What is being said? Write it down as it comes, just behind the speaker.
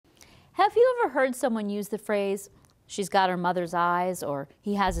Have you ever heard someone use the phrase, "she's got her mother's eyes," or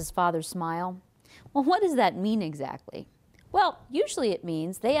 "he has his father's smile"? Well, what does that mean exactly? Well, usually it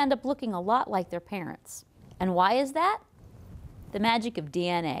means they end up looking a lot like their parents. And why is that? The magic of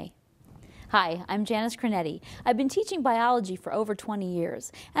DNA. Hi, I'm Janice Creneti. I've been teaching biology for over 20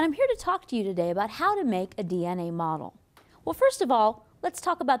 years, and I'm here to talk to you today about how to make a DNA model. Well, first of all, let's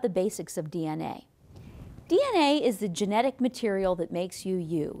talk about the basics of DNA. DNA is the genetic material that makes you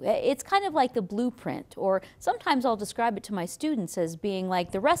you. It's kind of like the blueprint, or sometimes I'll describe it to my students as being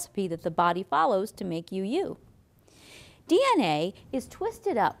like the recipe that the body follows to make you you. DNA is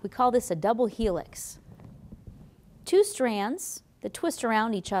twisted up. We call this a double helix. Two strands that twist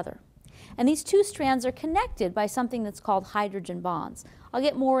around each other. And these two strands are connected by something that's called hydrogen bonds. I'll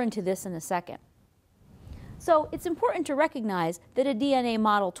get more into this in a second. So it's important to recognize that a DNA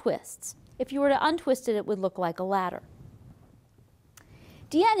model twists. If you were to untwist it, it would look like a ladder.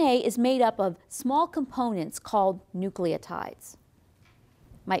 DNA is made up of small components called nucleotides.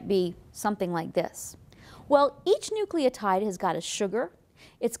 Might be something like this. Well, each nucleotide has got a sugar,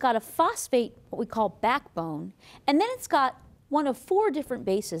 it's got a phosphate, what we call backbone, and then it's got one of 4 different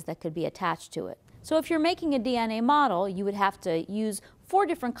bases that could be attached to it. So if you're making a DNA model, you would have to use 4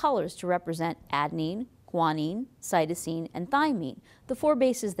 different colors to represent adenine, guanine, cytosine, and thymine, the 4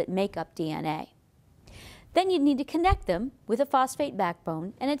 bases that make up DNA. Then you'd need to connect them with a phosphate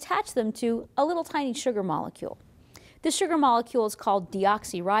backbone and attach them to a little tiny sugar molecule. This sugar molecule is called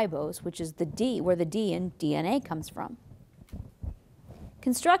deoxyribose, which is the D, where the D in DNA comes from.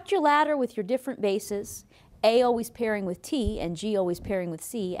 Construct your ladder with your different bases, A always pairing with T and G always pairing with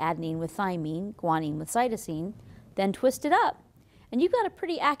C, adenine with thymine, guanine with cytosine, then twist it up. And you've got a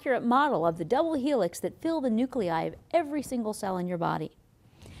pretty accurate model of the double helix that fill the nuclei of every single cell in your body.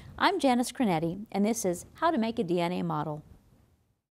 I'm Janice Creneti, and this is How to Make a DNA Model.